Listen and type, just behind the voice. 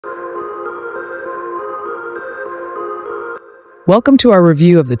Welcome to our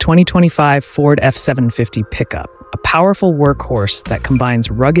review of the 2025 Ford F-750 pickup, a powerful workhorse that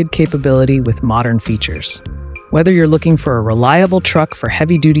combines rugged capability with modern features. Whether you're looking for a reliable truck for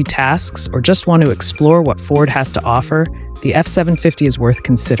heavy-duty tasks or just want to explore what Ford has to offer, the F-750 is worth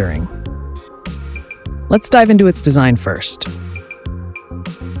considering. Let's dive into its design first.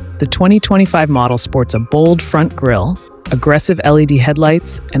 The 2025 model sports a bold front grille, aggressive LED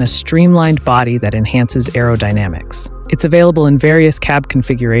headlights, and a streamlined body that enhances aerodynamics. It's available in various cab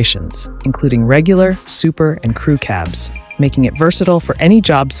configurations, including regular, super, and crew cabs, making it versatile for any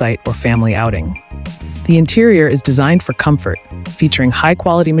job site or family outing. The interior is designed for comfort, featuring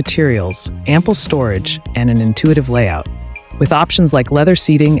high-quality materials, ample storage, and an intuitive layout. With options like leather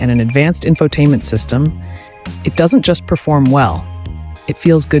seating and an advanced infotainment system, it doesn't just perform well, it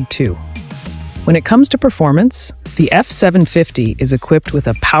feels good too. When it comes to performance, the F-750 is equipped with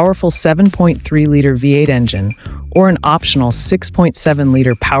a powerful 7.3-liter V8 engine or an optional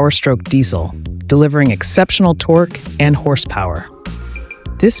 6.7-liter Power-Stroke diesel, delivering exceptional torque and horsepower.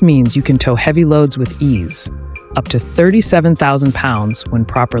 This means you can tow heavy loads with ease, up to 37,000 pounds when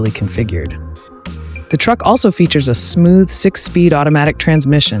properly configured. The truck also features a smooth 6-speed automatic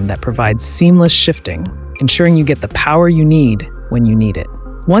transmission that provides seamless shifting, ensuring you get the power you need when you need it.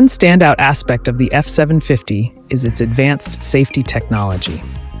 One standout aspect of the F-750 is its advanced safety technology.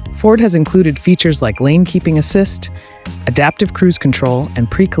 Ford has included features like lane keeping assist, adaptive cruise control, and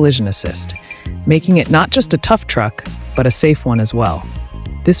pre-collision assist, making it not just a tough truck, but a safe one as well.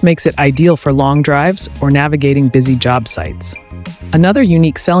 This makes it ideal for long drives or navigating busy job sites. Another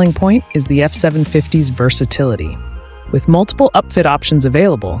unique selling point is the F-750's versatility. With multiple upfit options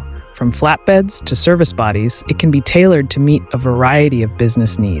available, from flatbeds to service bodies, it can be tailored to meet a variety of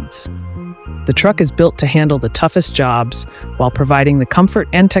business needs. The truck is built to handle the toughest jobs while providing the comfort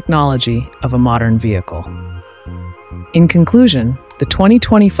and technology of a modern vehicle. In conclusion, the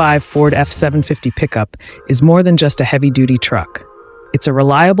 2025 Ford F-750 pickup is more than just a heavy-duty truck. It's a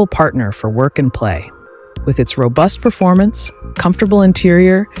reliable partner for work and play. With its robust performance, comfortable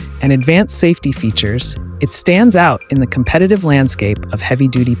interior, and advanced safety features, it stands out in the competitive landscape of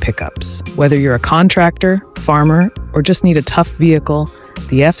heavy-duty pickups. Whether you're a contractor, farmer, or just need a tough vehicle,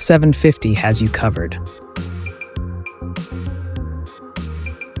 the F-750 has you covered.